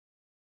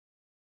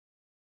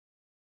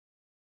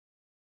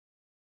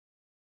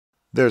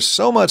There's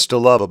so much to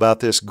love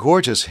about this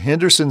gorgeous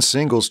Henderson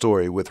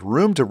single-story with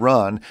room to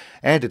run,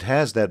 and it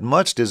has that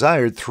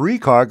much-desired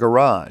three-car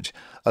garage.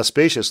 A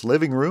spacious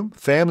living room,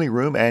 family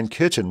room, and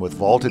kitchen with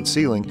vaulted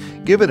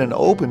ceiling give it an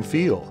open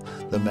feel.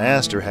 The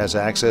master has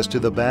access to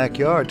the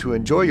backyard to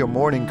enjoy your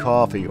morning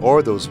coffee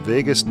or those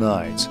Vegas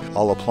nights.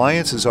 All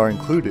appliances are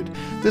included.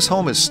 This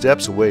home is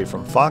steps away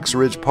from Fox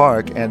Ridge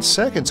Park and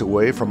seconds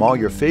away from all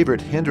your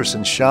favorite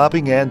Henderson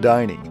shopping and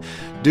dining.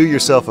 Do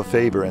yourself a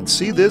favor and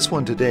see this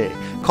one today.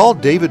 Call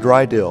David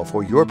Rydell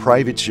for your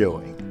private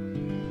showing.